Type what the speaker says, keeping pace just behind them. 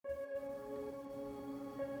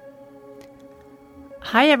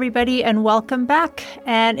Hi, everybody, and welcome back.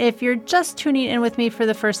 And if you're just tuning in with me for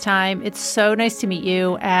the first time, it's so nice to meet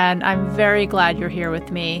you, and I'm very glad you're here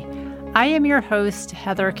with me. I am your host,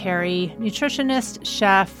 Heather Carey, nutritionist,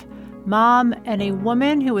 chef, mom, and a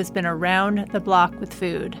woman who has been around the block with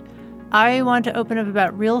food. I want to open up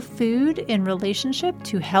about real food in relationship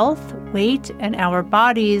to health, weight, and our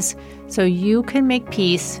bodies so you can make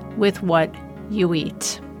peace with what you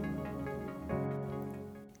eat.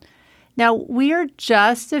 Now, we are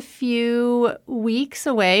just a few weeks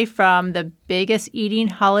away from the biggest eating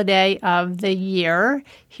holiday of the year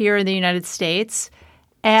here in the United States,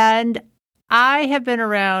 and I have been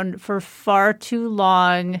around for far too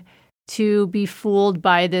long to be fooled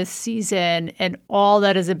by this season and all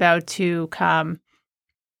that is about to come,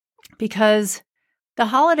 because the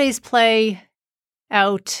holidays play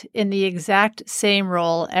out in the exact same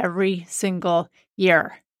role every single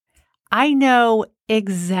year. I know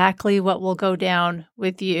exactly what will go down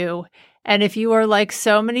with you. And if you are like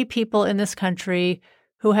so many people in this country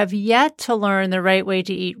who have yet to learn the right way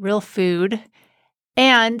to eat real food,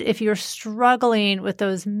 and if you're struggling with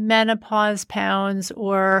those menopause pounds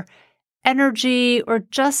or energy or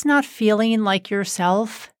just not feeling like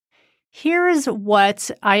yourself, here is what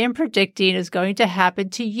I am predicting is going to happen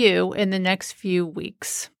to you in the next few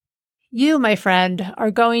weeks. You, my friend,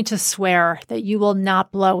 are going to swear that you will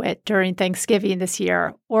not blow it during Thanksgiving this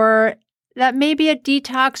year, or that maybe a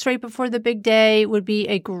detox right before the big day would be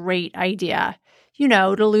a great idea. You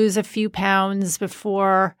know, to lose a few pounds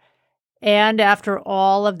before and after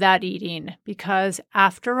all of that eating, because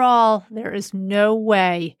after all, there is no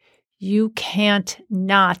way you can't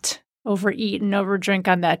not overeat and overdrink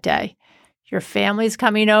on that day. Your family's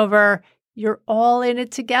coming over. You're all in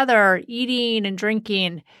it together, eating and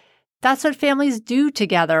drinking. That's what families do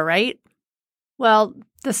together, right? Well,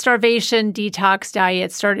 the starvation detox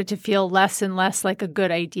diet started to feel less and less like a good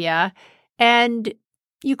idea. And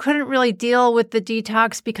you couldn't really deal with the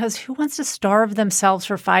detox because who wants to starve themselves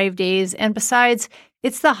for 5 days? And besides,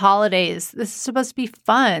 it's the holidays. This is supposed to be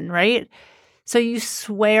fun, right? So you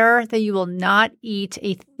swear that you will not eat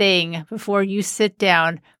a thing before you sit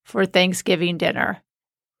down for Thanksgiving dinner.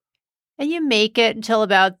 And you make it until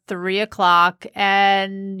about 3 o'clock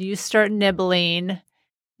and you start nibbling.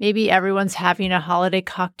 Maybe everyone's having a holiday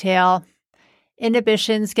cocktail.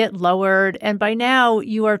 Inhibitions get lowered. And by now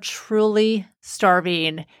you are truly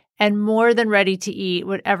starving and more than ready to eat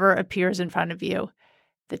whatever appears in front of you.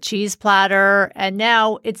 The cheese platter, and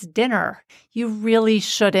now it's dinner. You really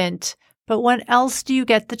shouldn't. But when else do you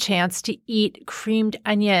get the chance to eat creamed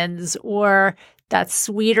onions or that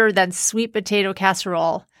sweeter than sweet potato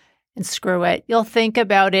casserole? And screw it, you'll think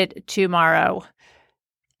about it tomorrow.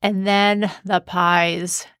 And then the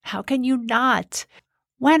pies. How can you not?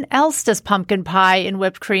 When else does pumpkin pie and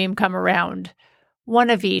whipped cream come around? One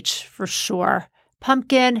of each, for sure.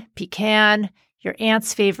 Pumpkin, pecan, your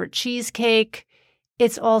aunt's favorite cheesecake.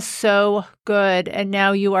 It's all so good. And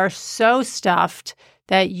now you are so stuffed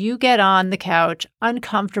that you get on the couch,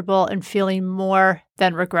 uncomfortable and feeling more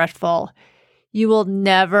than regretful. You will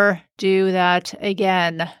never do that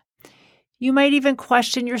again. You might even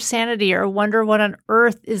question your sanity or wonder what on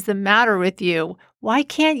earth is the matter with you. Why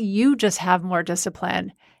can't you just have more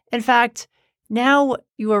discipline? In fact, now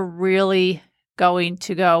you are really going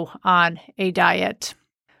to go on a diet.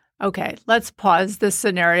 Okay, let's pause this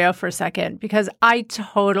scenario for a second because I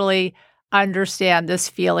totally understand this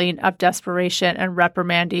feeling of desperation and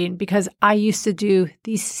reprimanding because I used to do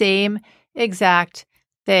the same exact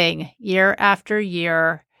thing year after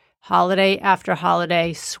year, holiday after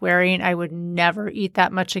holiday, swearing I would never eat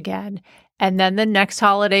that much again. And then the next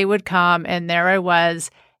holiday would come and there I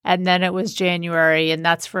was. And then it was January, and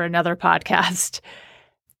that's for another podcast.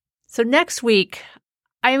 So next week,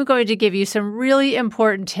 I am going to give you some really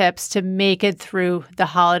important tips to make it through the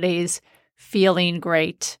holidays feeling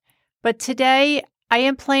great. But today, I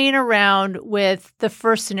am playing around with the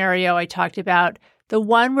first scenario I talked about, the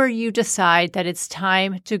one where you decide that it's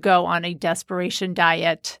time to go on a desperation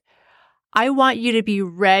diet. I want you to be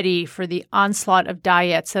ready for the onslaught of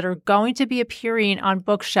diets that are going to be appearing on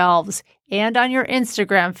bookshelves and on your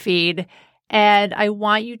Instagram feed. And I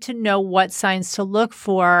want you to know what signs to look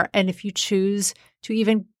for and if you choose to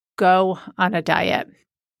even go on a diet.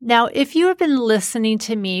 Now, if you have been listening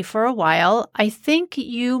to me for a while, I think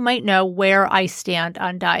you might know where I stand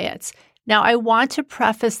on diets. Now, I want to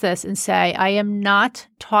preface this and say I am not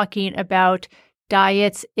talking about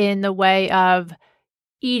diets in the way of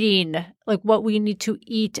eating, like what we need to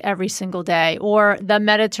eat every single day, or the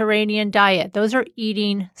Mediterranean diet. Those are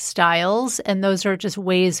eating styles, and those are just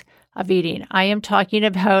ways of eating. I am talking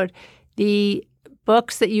about the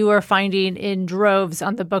books that you are finding in droves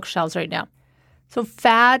on the bookshelves right now. So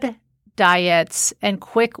fad diets and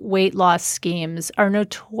quick weight loss schemes are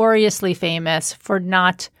notoriously famous for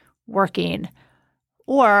not working.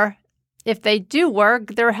 Or if they do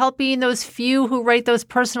work, they're helping those few who write those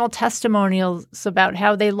personal testimonials about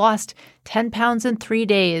how they lost 10 pounds in 3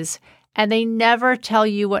 days, and they never tell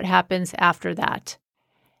you what happens after that.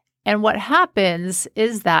 And what happens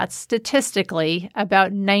is that statistically,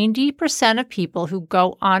 about 90% of people who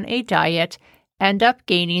go on a diet end up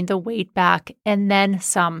gaining the weight back and then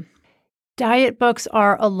some. Diet books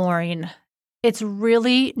are alluring. It's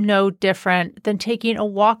really no different than taking a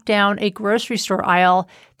walk down a grocery store aisle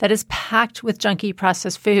that is packed with junky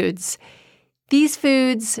processed foods. These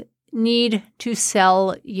foods need to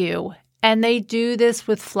sell you, and they do this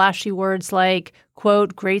with flashy words like,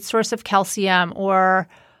 quote, great source of calcium or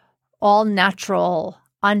all natural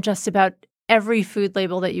on just about every food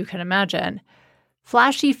label that you can imagine.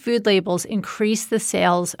 Flashy food labels increase the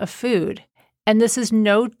sales of food, and this is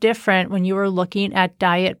no different when you are looking at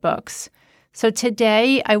diet books. So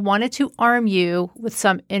today, I wanted to arm you with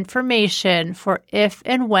some information for if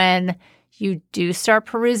and when you do start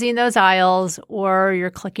perusing those aisles or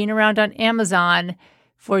you're clicking around on Amazon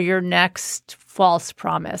for your next false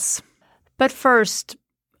promise. But first,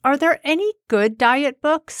 are there any good diet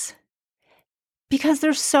books? Because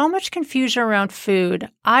there's so much confusion around food,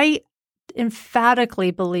 I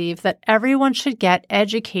emphatically believe that everyone should get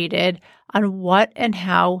educated on what and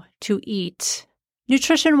how to eat.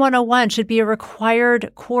 Nutrition 101 should be a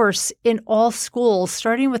required course in all schools,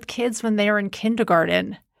 starting with kids when they are in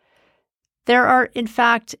kindergarten. There are, in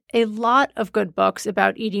fact, a lot of good books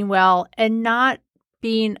about eating well and not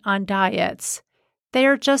being on diets. They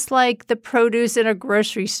are just like the produce in a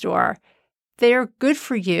grocery store. They are good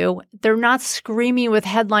for you. They're not screaming with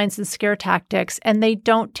headlines and scare tactics, and they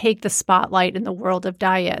don't take the spotlight in the world of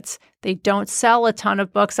diets. They don't sell a ton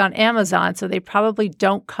of books on Amazon, so they probably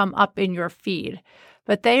don't come up in your feed.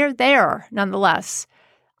 But they are there nonetheless.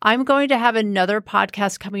 I'm going to have another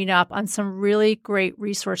podcast coming up on some really great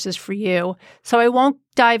resources for you, so I won't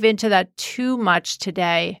dive into that too much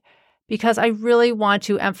today because I really want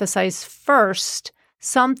to emphasize first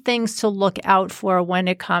some things to look out for when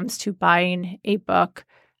it comes to buying a book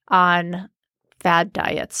on fad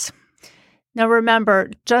diets. Now remember,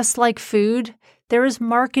 just like food, there is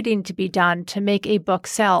marketing to be done to make a book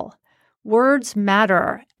sell. Words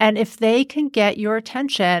matter, and if they can get your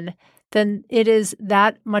attention, then it is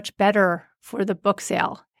that much better for the book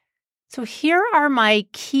sale. So here are my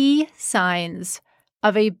key signs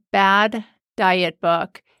of a bad diet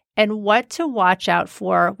book and what to watch out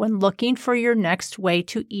for when looking for your next way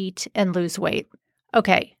to eat and lose weight.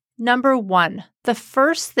 Okay, number 1, the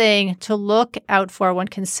first thing to look out for when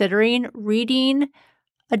considering reading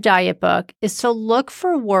a diet book is to look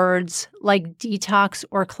for words like detox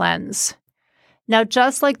or cleanse. Now,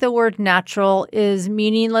 just like the word natural is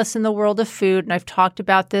meaningless in the world of food, and I've talked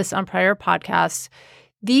about this on prior podcasts,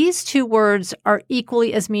 these two words are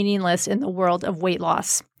equally as meaningless in the world of weight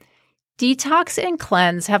loss. Detox and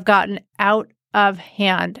cleanse have gotten out of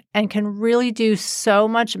hand and can really do so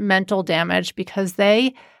much mental damage because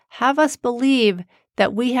they have us believe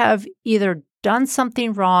that we have either done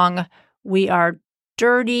something wrong, we are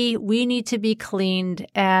dirty, we need to be cleaned,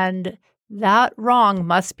 and that wrong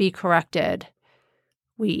must be corrected.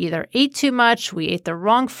 We either ate too much, we ate the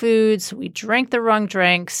wrong foods, we drank the wrong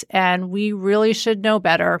drinks, and we really should know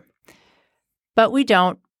better. But we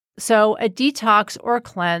don't. So a detox or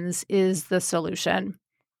cleanse is the solution.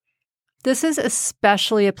 This is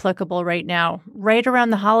especially applicable right now, right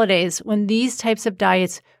around the holidays, when these types of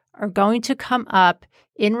diets are going to come up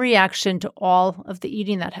in reaction to all of the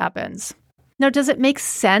eating that happens. Now, does it make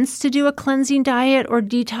sense to do a cleansing diet or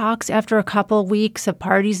detox after a couple of weeks of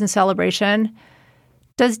parties and celebration?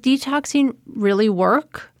 Does detoxing really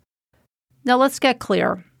work? Now, let's get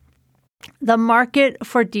clear. The market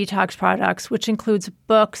for detox products, which includes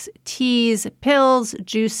books, teas, pills,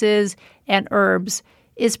 juices, and herbs,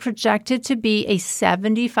 is projected to be a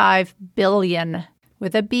 $75 billion,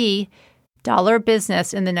 with a B, dollar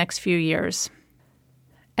business in the next few years.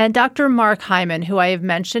 And Dr. Mark Hyman, who I have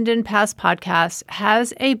mentioned in past podcasts,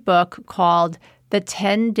 has a book called The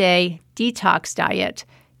 10-Day Detox Diet,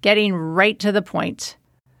 getting right to the point.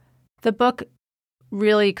 The book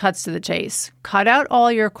really cuts to the chase. Cut out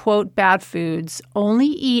all your, quote, bad foods, only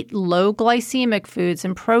eat low glycemic foods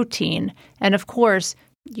and protein, and of course,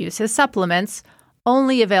 use his supplements,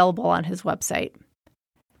 only available on his website.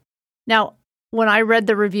 Now, when I read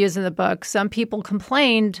the reviews in the book, some people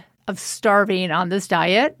complained of starving on this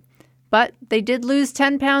diet, but they did lose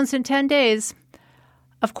 10 pounds in 10 days.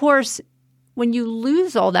 Of course, when you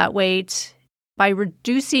lose all that weight, by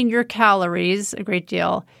reducing your calories a great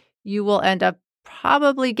deal, you will end up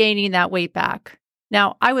probably gaining that weight back.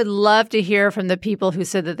 Now, I would love to hear from the people who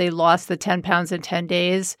said that they lost the 10 pounds in 10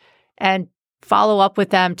 days and follow up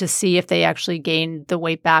with them to see if they actually gained the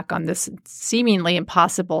weight back on this seemingly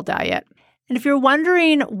impossible diet. And if you're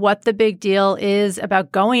wondering what the big deal is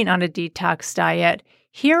about going on a detox diet,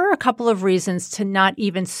 here are a couple of reasons to not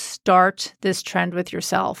even start this trend with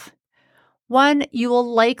yourself. One, you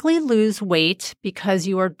will likely lose weight because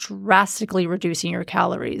you are drastically reducing your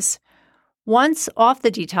calories. Once off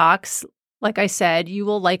the detox, like I said, you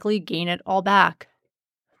will likely gain it all back.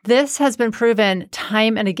 This has been proven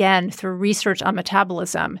time and again through research on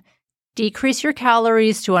metabolism. Decrease your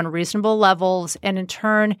calories to unreasonable levels and in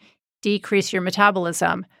turn, decrease your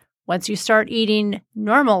metabolism. Once you start eating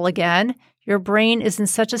normal again, your brain is in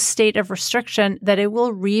such a state of restriction that it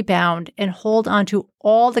will rebound and hold on to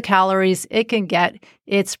all the calories it can get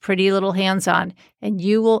its pretty little hands on, and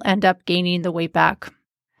you will end up gaining the weight back.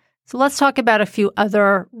 So let's talk about a few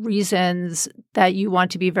other reasons that you want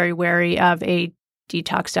to be very wary of a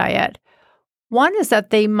detox diet. One is that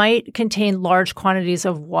they might contain large quantities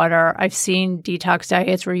of water. I've seen detox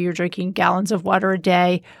diets where you're drinking gallons of water a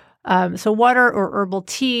day. So water or herbal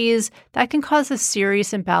teas, that can cause a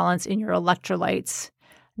serious imbalance in your electrolytes.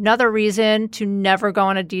 Another reason to never go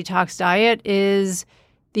on a detox diet is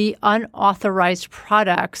the unauthorized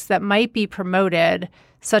products that might be promoted,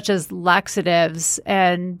 such as laxatives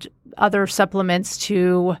and other supplements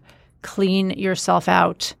to clean yourself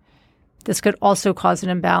out. This could also cause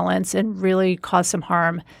an imbalance and really cause some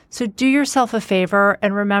harm. So do yourself a favor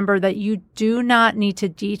and remember that you do not need to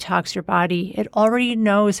detox your body. It already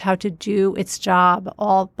knows how to do its job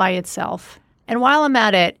all by itself. And while I'm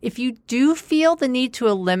at it, if you do feel the need to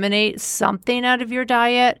eliminate something out of your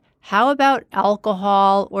diet, how about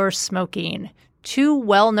alcohol or smoking? Two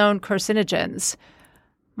well-known carcinogens.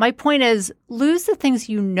 My point is, lose the things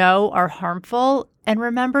you know are harmful and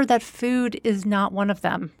remember that food is not one of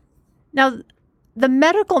them. Now, the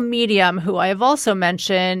medical medium, who I have also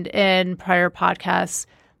mentioned in prior podcasts,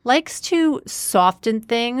 likes to soften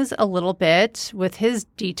things a little bit with his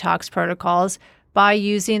detox protocols by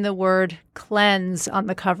using the word cleanse on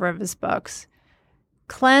the cover of his books.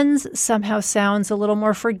 Cleanse somehow sounds a little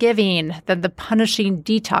more forgiving than the punishing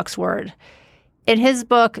detox word. In his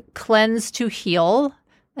book, Cleanse to Heal,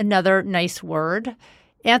 another nice word,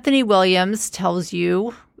 Anthony Williams tells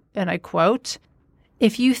you, and I quote,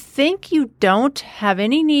 "If you think you don't have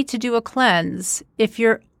any need to do a cleanse, if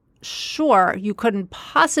you're sure you couldn't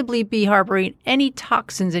possibly be harboring any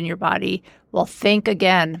toxins in your body, well, think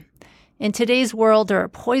again. In today's world, there are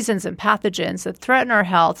poisons and pathogens that threaten our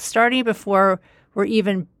health starting before we're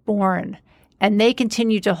even born, and they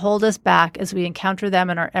continue to hold us back as we encounter them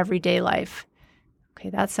in our everyday life." Okay,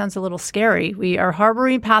 that sounds a little scary. We are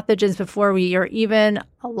harboring pathogens before we are even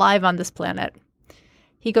alive on this planet.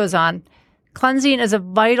 He goes on, "Cleansing is a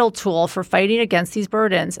vital tool for fighting against these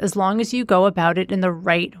burdens as long as you go about it in the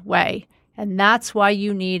right way. And that's why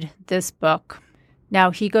you need this book."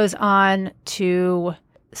 Now, he goes on to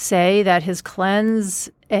say that his cleanse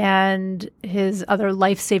and his other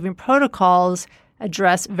life-saving protocols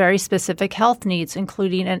address very specific health needs,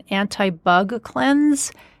 including an anti-bug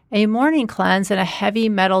cleanse, a morning cleanse, and a heavy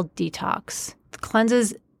metal detox. The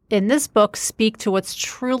cleanses in this book speak to what's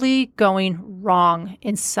truly going wrong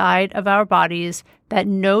inside of our bodies that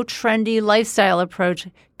no trendy lifestyle approach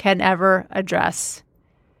can ever address.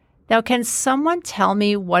 Now, can someone tell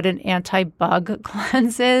me what an anti-bug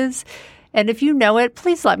cleanse is? And if you know it,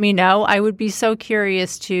 please let me know. I would be so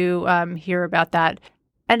curious to hear about that.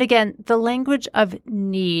 And again, the language of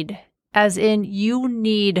need, as in you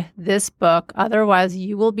need this book, otherwise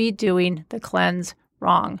you will be doing the cleanse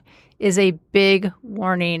wrong, is a big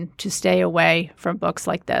warning to stay away from books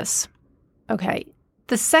like this. Okay,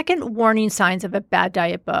 the second warning signs of a bad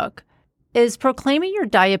diet book is proclaiming your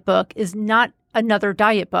diet book is not another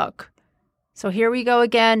diet book. So here we go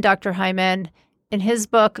again, Dr. Hyman, in his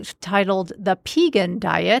book titled The Pegan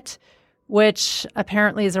Diet, which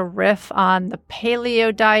apparently is a riff on the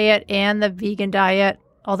paleo diet and the vegan diet,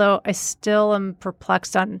 although I still am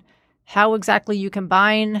perplexed on how exactly you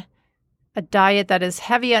combine a diet that is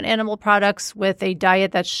heavy on animal products with a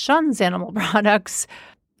diet that shuns animal products.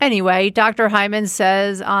 Anyway, Dr. Hyman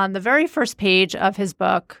says on the very first page of his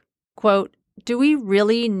book, quote, "Do we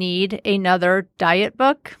really need another diet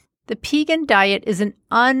book? The Pegan diet is an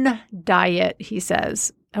undiet," he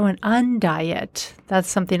says. Oh, an undiet. That's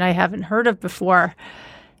something I haven't heard of before.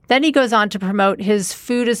 Then he goes on to promote his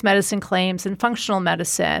food as medicine claims and functional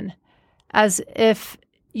medicine, as if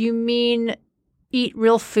you mean eat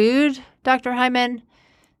real food, Dr. Hyman?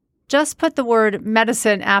 Just put the word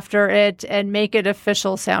medicine after it and make it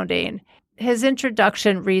official sounding. His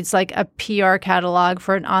introduction reads like a PR catalog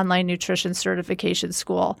for an online nutrition certification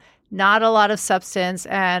school. Not a lot of substance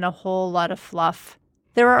and a whole lot of fluff.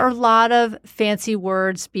 There are a lot of fancy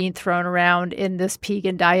words being thrown around in this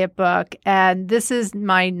Pegan Diet book, and this is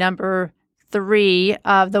my number 3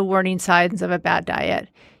 of the warning signs of a bad diet.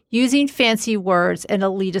 Using fancy words and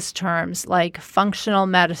elitist terms like functional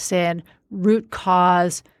medicine, root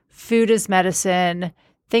cause, food as medicine,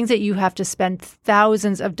 things that you have to spend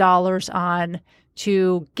thousands of dollars on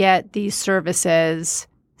to get these services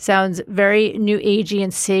sounds very new agey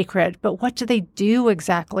and sacred. But what do they do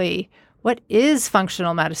exactly? What is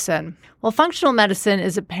functional medicine? Well, functional medicine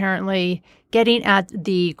is apparently getting at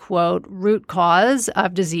the, quote, root cause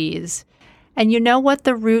of disease. And you know what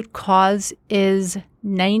the root cause is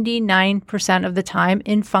 99% of the time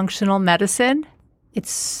in functional medicine?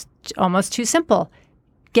 It's almost too simple.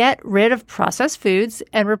 Get rid of processed foods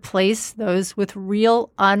and replace those with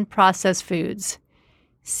real unprocessed foods.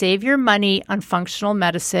 Save your money on functional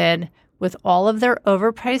medicine with all of their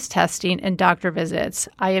overpriced testing and doctor visits.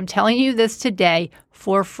 I am telling you this today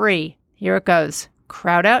for free. Here it goes.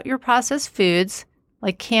 Crowd out your processed foods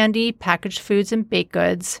like candy, packaged foods, and baked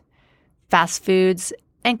goods, fast foods,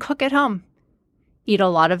 and cook at home. Eat a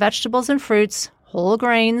lot of vegetables and fruits, whole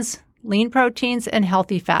grains, lean proteins, and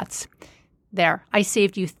healthy fats. There, I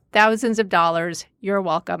saved you thousands of dollars. You're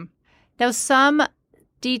welcome. Now, some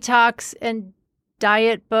detox and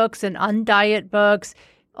diet books and undiet books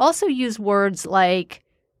also use words like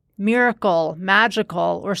miracle,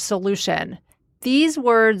 magical, or solution. These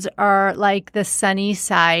words are like the sunny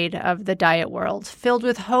side of the diet world, filled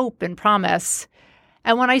with hope and promise.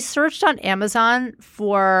 And when I searched on Amazon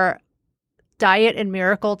for diet and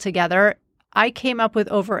miracle together, I came up with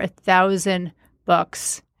over 1,000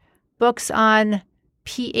 books. Books on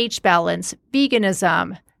pH balance,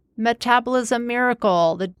 veganism, metabolism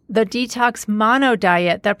miracle, the detox mono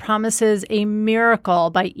diet that promises a miracle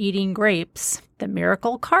by eating grapes, the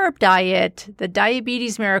miracle carb diet, the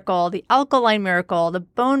diabetes miracle, the alkaline miracle, the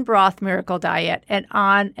bone broth miracle diet, and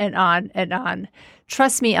on and on and on.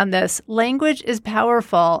 Trust me on this. Language is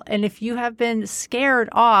powerful, and if you have been scared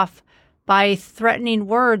off by threatening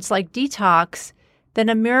words like detox, then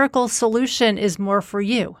a miracle solution is more for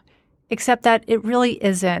you. Except that it really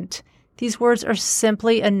isn't. These words are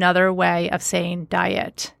simply another way of saying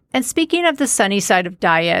diet. And speaking of the sunny side of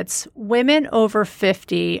diets, women over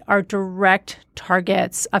 50 are direct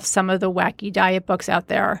targets of some of the wacky diet books out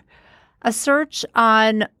there. A search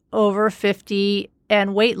on over 50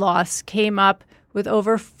 and weight loss came up with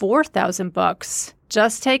over 4,000 books.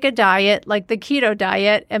 Just take a diet like the keto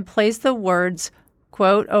diet and place the words,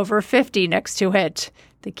 quote, over 50 next to it.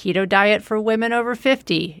 The keto diet for women over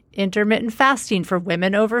 50, intermittent fasting for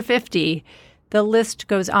women over 50. The list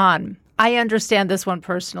goes on. I understand this one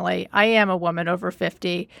personally. I am a woman over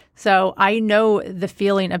 50, so I know the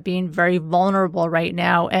feeling of being very vulnerable right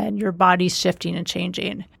now and your body's shifting and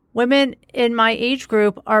changing. Women in my age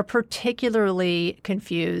group are particularly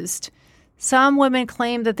confused. Some women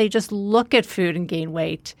claim that they just look at food and gain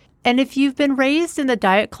weight. And if you've been raised in the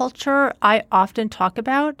diet culture I often talk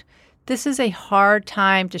about, this is a hard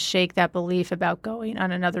time to shake that belief about going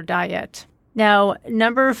on another diet. Now,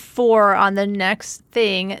 number 4 on the next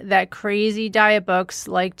thing that crazy diet books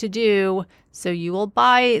like to do, so you will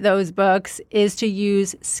buy those books, is to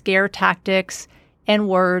use scare tactics and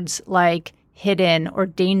words like hidden or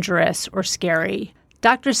dangerous or scary.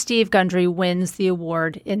 Dr. Steve Gundry wins the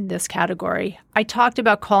award in this category. I talked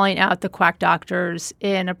about calling out the quack doctors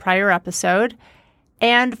in a prior episode,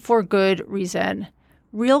 and for good reason.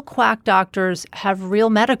 Real quack doctors have real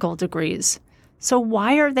medical degrees. So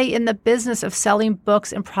why are they in the business of selling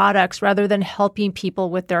books and products rather than helping people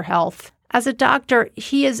with their health? As a doctor,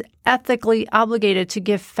 he is ethically obligated to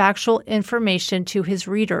give factual information to his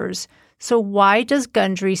readers. So why does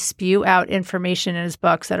Gundry spew out information in his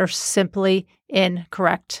books that are simply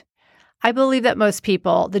incorrect? I believe that most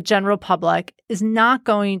people, the general public, is not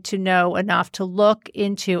going to know enough to look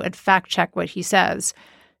into and fact check what he says,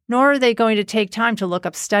 nor are they going to take time to look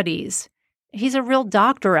up studies. He's a real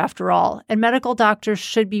doctor, after all, and medical doctors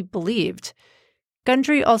should be believed.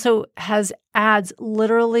 Gundry also has ads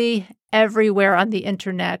literally everywhere on the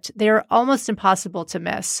internet. They are almost impossible to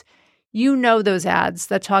miss. You know those ads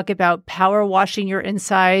that talk about power washing your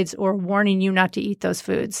insides or warning you not to eat those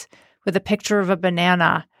foods with a picture of a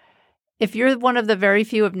banana. If you're one of the very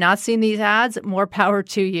few who have not seen these ads, more power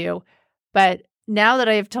to you. But now that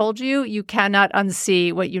I have told you, you cannot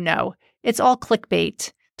unsee what you know. It's all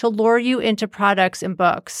clickbait to lure you into products and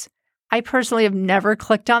books. I personally have never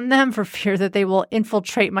clicked on them for fear that they will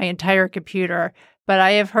infiltrate my entire computer, but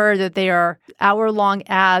I have heard that they are hour-long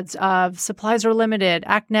ads of supplies are limited,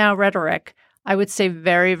 act now rhetoric. I would stay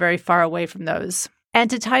very, very far away from those. And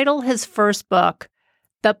to title his first book,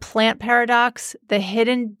 The Plant Paradox, The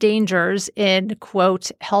Hidden Dangers in,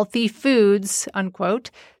 quote, healthy foods,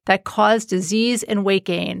 unquote, that cause disease and weight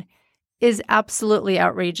gain, is absolutely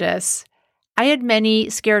outrageous. I had many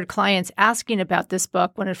scared clients asking about this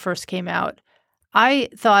book when it first came out. I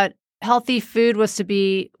thought healthy food was to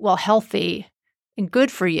be, well, healthy and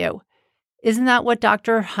good for you. Isn't that what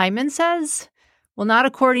Dr. Hyman says? Well, not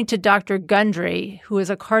according to Dr. Gundry, who is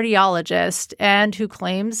a cardiologist and who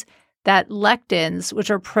claims that lectins,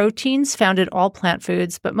 which are proteins found in all plant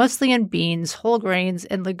foods, but mostly in beans, whole grains,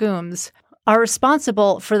 and legumes, are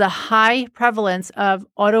responsible for the high prevalence of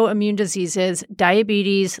autoimmune diseases,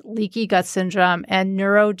 diabetes, leaky gut syndrome, and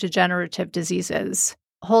neurodegenerative diseases.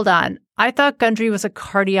 Hold on. I thought Gundry was a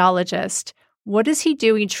cardiologist. What is he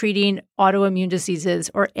doing treating autoimmune diseases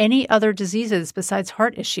or any other diseases besides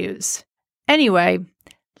heart issues? Anyway,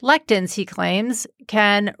 lectins, he claims,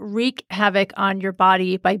 can wreak havoc on your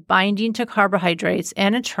body by binding to carbohydrates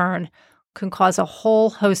and in turn can cause a whole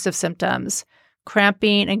host of symptoms.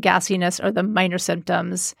 Cramping and gassiness are the minor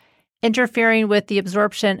symptoms. Interfering with the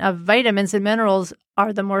absorption of vitamins and minerals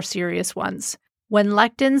are the more serious ones. When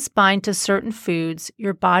lectins bind to certain foods,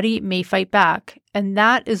 your body may fight back, and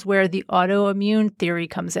that is where the autoimmune theory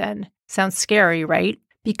comes in. Sounds scary, right?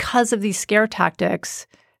 Because of these scare tactics,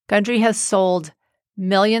 Gundry has sold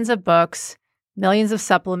millions of books, millions of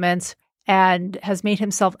supplements, and has made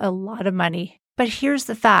himself a lot of money. But here's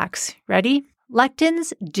the facts. Ready?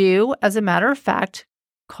 Lectins do, as a matter of fact,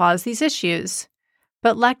 cause these issues.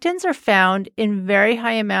 But lectins are found in very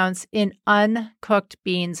high amounts in uncooked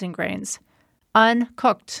beans and grains.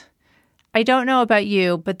 Uncooked. I don't know about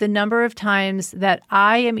you, but the number of times that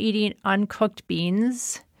I am eating uncooked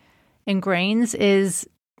beans and grains is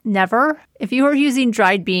never. If you are using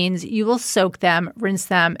dried beans, you will soak them, rinse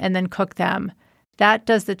them, and then cook them. That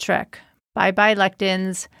does the trick. Bye-bye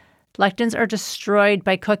lectins. Lectins are destroyed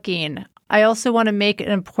by cooking. I also want to make an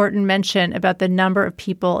important mention about the number of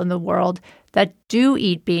people in the world that do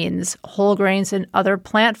eat beans, whole grains, and other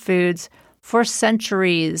plant foods for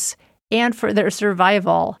centuries and for their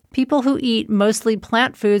survival. People who eat mostly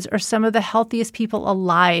plant foods are some of the healthiest people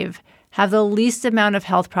alive, have the least amount of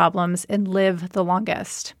health problems, and live the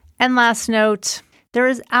longest. And last note, there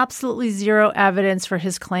is absolutely zero evidence for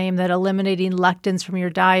his claim that eliminating lectins from your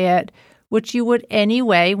diet, which you would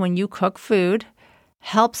anyway when you cook food,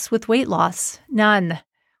 helps with weight loss. None.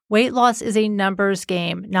 Weight loss is a numbers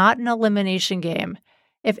game, not an elimination game.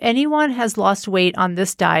 If anyone has lost weight on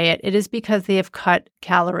this diet, it is because they have cut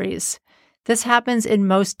calories. This happens in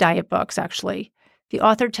most diet books, actually. The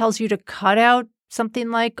author tells you to cut out something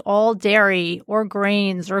like all dairy or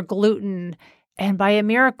grains or gluten, and by a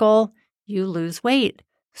miracle, you lose weight.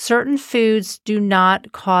 Certain foods do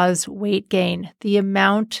not cause weight gain, the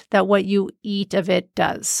amount that what you eat of it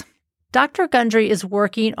does. Dr. Gundry is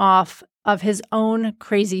working off of his own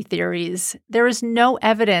crazy theories. There is no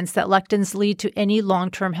evidence that lectins lead to any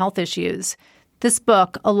long-term health issues. This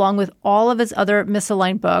book, along with all of his other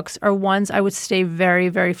misaligned books, are ones I would stay very,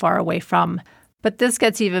 very far away from. But this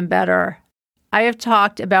gets even better. I have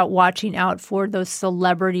talked about watching out for those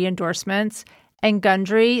celebrity endorsements, and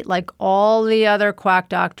Gundry, like all the other quack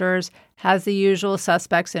doctors, has the usual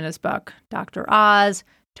suspects in his book. Dr. Oz,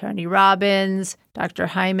 Tony Robbins, Dr.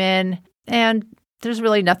 Hyman, and there's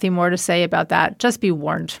really nothing more to say about that. Just be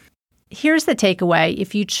warned. Here's the takeaway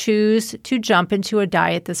if you choose to jump into a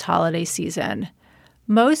diet this holiday season.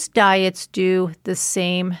 Most diets do the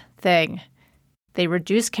same thing. They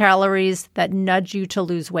reduce calories that nudge you to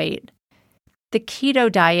lose weight. The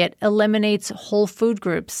keto diet eliminates whole food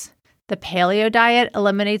groups. The paleo diet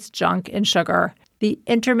eliminates junk and sugar. The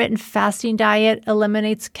intermittent fasting diet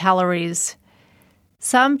eliminates calories.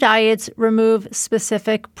 Some diets remove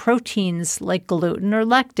specific proteins like gluten or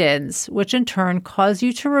lectins, which in turn cause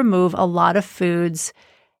you to remove a lot of foods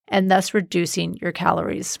and thus reducing your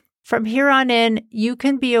calories. From here on in, you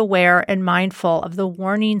can be aware and mindful of the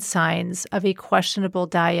warning signs of a questionable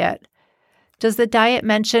diet. Does the diet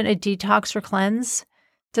mention a detox or cleanse?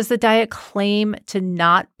 Does the diet claim to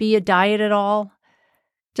not be a diet at all?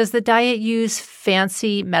 Does the diet use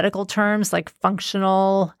fancy medical terms like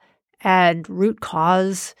functional and root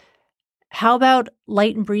cause? How about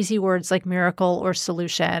light and breezy words like miracle or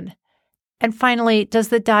solution? And finally, does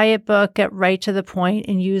the diet book get right to the point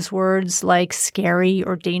and use words like scary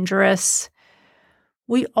or dangerous?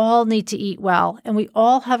 We all need to eat well, and we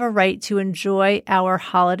all have a right to enjoy our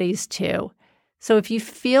holidays too. So if you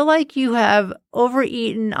feel like you have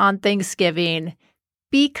overeaten on Thanksgiving,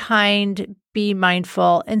 be kind, be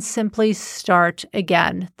mindful, and simply start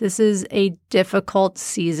again. This is a difficult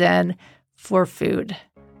season for food.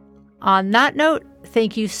 On that note,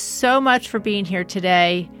 thank you so much for being here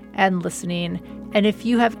today and listening. And if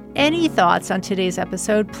you have any thoughts on today's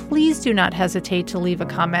episode, please do not hesitate to leave a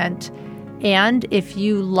comment. And if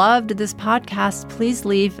you loved this podcast, please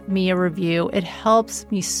leave me a review. It helps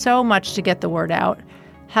me so much to get the word out.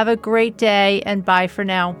 Have a great day and bye for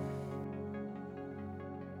now.